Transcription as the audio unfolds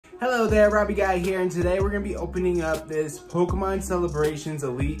Hello there, Robbie Guy here, and today we're going to be opening up this Pokemon Celebrations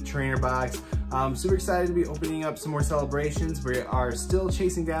Elite Trainer Box. I'm super excited to be opening up some more celebrations. We are still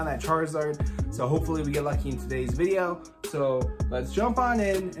chasing down that Charizard, so hopefully we get lucky in today's video. So let's jump on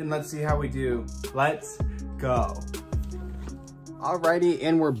in and let's see how we do. Let's go. Alrighty,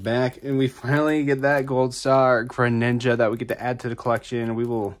 and we're back, and we finally get that Gold Star Greninja that we get to add to the collection. We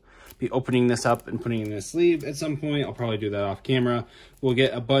will be opening this up and putting it in a sleeve at some point. I'll probably do that off camera. We'll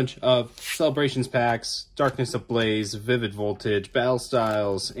get a bunch of Celebrations packs, Darkness Ablaze, Vivid Voltage, Battle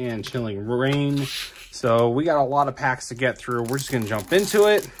Styles, and Chilling Rain. So we got a lot of packs to get through. We're just gonna jump into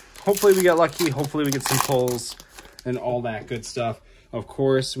it. Hopefully we get lucky. Hopefully we get some pulls and all that good stuff. Of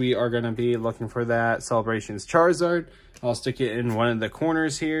course, we are gonna be looking for that Celebrations Charizard. I'll stick it in one of the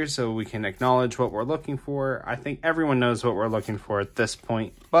corners here so we can acknowledge what we're looking for. I think everyone knows what we're looking for at this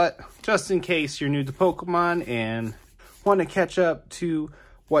point, but just in case you're new to Pokemon and want to catch up to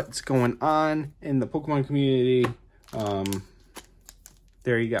what's going on in the Pokemon community,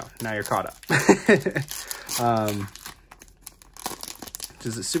 there you go. Now you're caught up.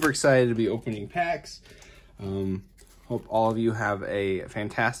 Just super excited to be opening packs. Hope all of you have a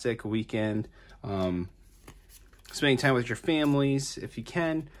fantastic weekend. Spending time with your families if you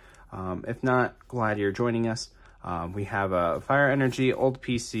can. If not, glad you're joining us. We have a Fire Energy, Old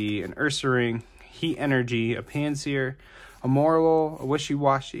PC, an Ursaring, Heat Energy, a Pansear, a Morelull, a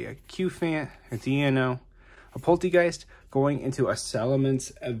Wishy-Washy, a Q-Fant, a Deano, a Poltegeist, going into a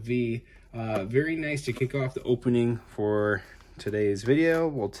Salamence V. Very nice to kick off the opening for today's video.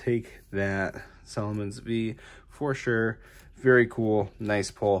 We'll take that Salamence V for sure. Very cool,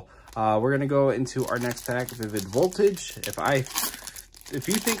 nice pull. We're gonna go into our next pack, Vivid Voltage. If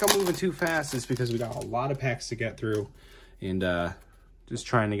you think I'm moving too fast, it's because we got a lot of packs to get through and just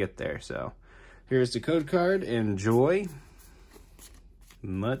trying to get there. So here's the code card. Enjoy.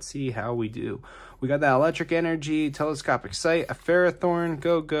 Let's see how we do. We got that Electric Energy, Telescopic Sight, a Ferrothorn,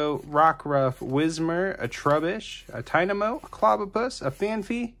 Go-Go, Rockruff, Whismur, a Trubbish, a Dynamo, a Clobopus, a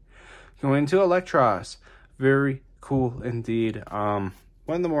Fanfy. Going into Electros. Very cool indeed.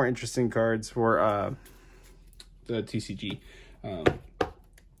 One of the more interesting cards for the TCG.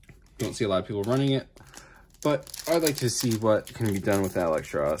 Don't see a lot of people running it, but I'd like to see what can be done with that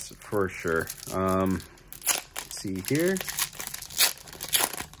Electros for sure. Let's see here.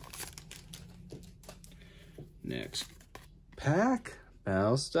 Next pack,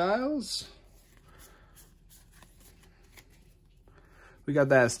 Battle Styles. We got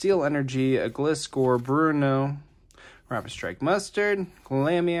that Steel Energy, a Gliscor, Bruno, Rapid Strike Mustard,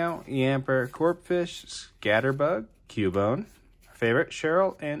 Glameow, Yamper, Corpfish, Scatterbug, Cubone, our favorite,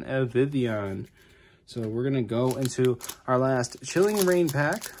 Cheryl, and a Vivian. So we're going to go into our last Chilling Rain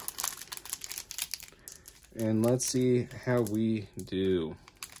pack. And let's see how we do.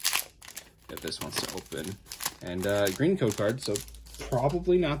 If this wants to open. And green code card, so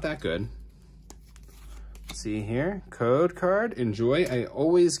probably not that good. Let's see here, code card, enjoy. I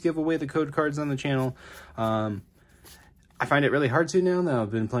always give away the code cards on the channel. I find it really hard to now that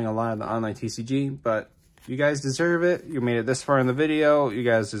I've been playing a lot of the online TCG, but you guys deserve it. You made it this far in the video. You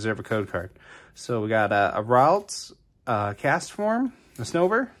guys deserve a code card. So we got a Ralts, Cast Form, a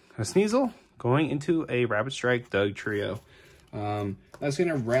Snover, a Sneasel, going into a Rapid Strike Doug Trio. That's going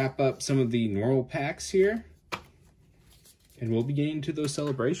to wrap up some of the normal packs here. And we'll be getting to those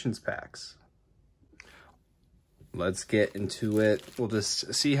Celebrations packs. Let's get into it. We'll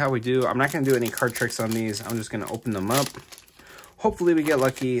just see how we do. I'm not going to do any card tricks on these. I'm just going to open them up. Hopefully we get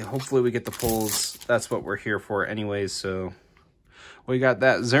lucky. Hopefully we get the pulls. That's what we're here for anyways. So we got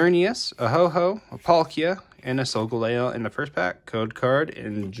that Xerneas, a Ho-Ho, a Palkia, and a Solgaleo in the first pack. Code card,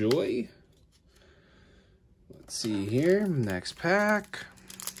 enjoy. Let's see here. Next pack.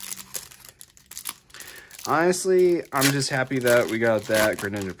 Honestly, I'm just happy that we got that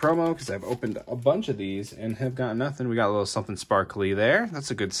Greninja promo because I've opened a bunch of these and have got nothing. We got a little something sparkly there. That's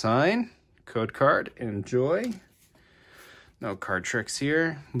a good sign. Code card, enjoy. No card tricks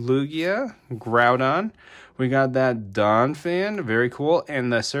here. Lugia, Groudon. We got that Donphan, very cool.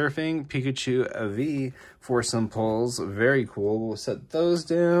 And the Surfing Pikachu V for some pulls. Very cool. We'll set those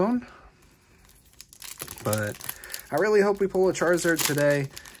down. But I really hope we pull a Charizard today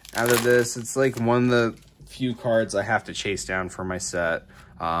out of this. It's like one of the few cards I have to chase down for my set.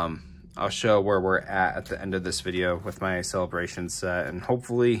 I'll show where we're at the end of this video with my celebration set, and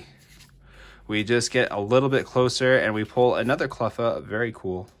hopefully we just get a little bit closer and we pull another Cleffa. Very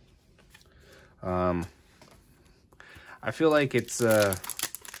cool. I feel like it's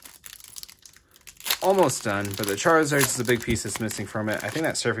almost done, but the Charizard's the big piece that's missing from it. I think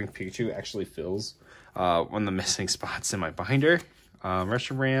that Surfing Pikachu actually fills one of the missing spots in my binder.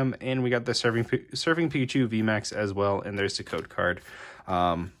 Reshiram, and we got the Surfing Pikachu VMAX as well, and there's the code card.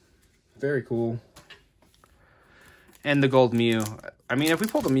 Very cool. And the gold Mew. I mean, if we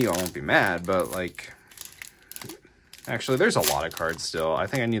pull the Mew, I won't be mad, but like, actually, there's a lot of cards still. I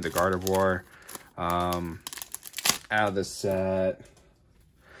think I need the Gardevoir out of the set.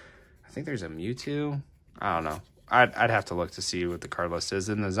 I think there's a Mewtwo. I don't know. I'd have to look to see what the card list is.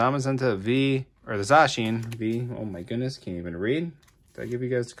 And the Zamazenta V, or the Zacian V. Oh my goodness, can't even read. Did I give you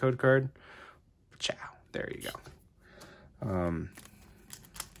guys the code card? Ciao. There you go.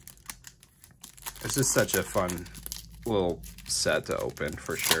 This is such a fun little set to open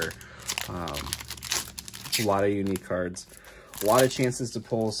for sure. A lot of unique cards. A lot of chances to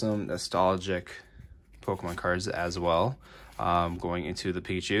pull some nostalgic Pokemon cards as well. Going into the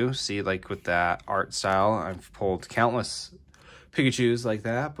Pikachu. See, like with that art style, I've pulled countless Pikachus like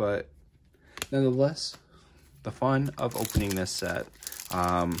that, but nonetheless, the fun of opening this set.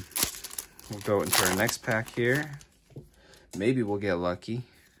 We'll go into our next pack here. Maybe we'll get lucky.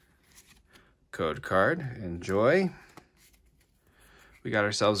 Code card. Enjoy. We got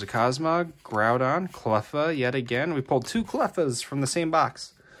ourselves a Cosmog, Groudon, Cleffa yet again. We pulled 2 Cleffas from the same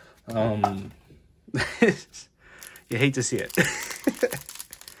box. You hate to see it.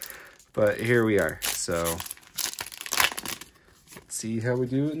 But here we are. So let's see how we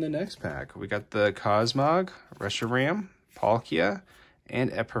do in the next pack. We got the Cosmog, Reshiram, Palkia,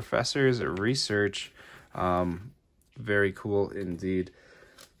 and a Professor's Research. Very cool indeed.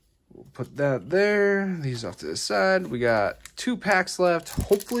 We'll put that there. These off to the side. We got 2 packs left.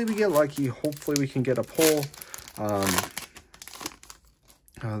 Hopefully we get lucky. Hopefully we can get a pull.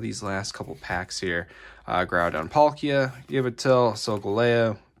 These last couple packs here. Groudon, Palkia, Yveltal,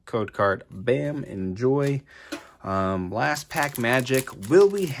 Solgaleo, code card, bam, enjoy. Last pack magic. Will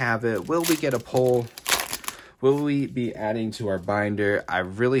we have it? Will we get a pull? Will we be adding to our binder? I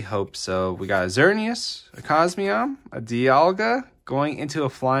really hope so. We got a Xerneas, a Cosmium, a Dialga, going into a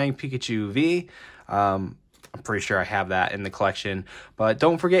Flying Pikachu V. I'm pretty sure I have that in the collection. But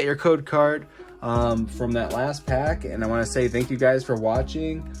don't forget your code card from that last pack. And I want to say thank you guys for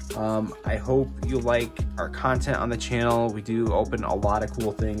watching. I hope you like our content on the channel. We do open a lot of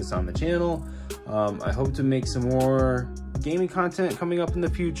cool things on the channel. I hope to make some more gaming content coming up in the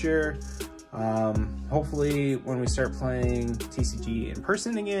future. Hopefully when we start playing TCG in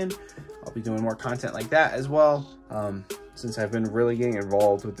person again, I'll be doing more content like that as well. Since I've been really getting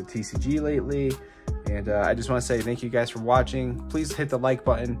involved with the TCG lately. And I just want to say thank you guys for watching. Please hit the like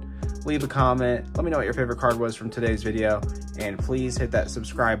button, leave a comment, let me know what your favorite card was from today's video, and please hit that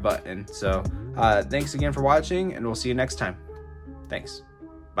subscribe button. So thanks again for watching, and we'll see you next time. Thanks.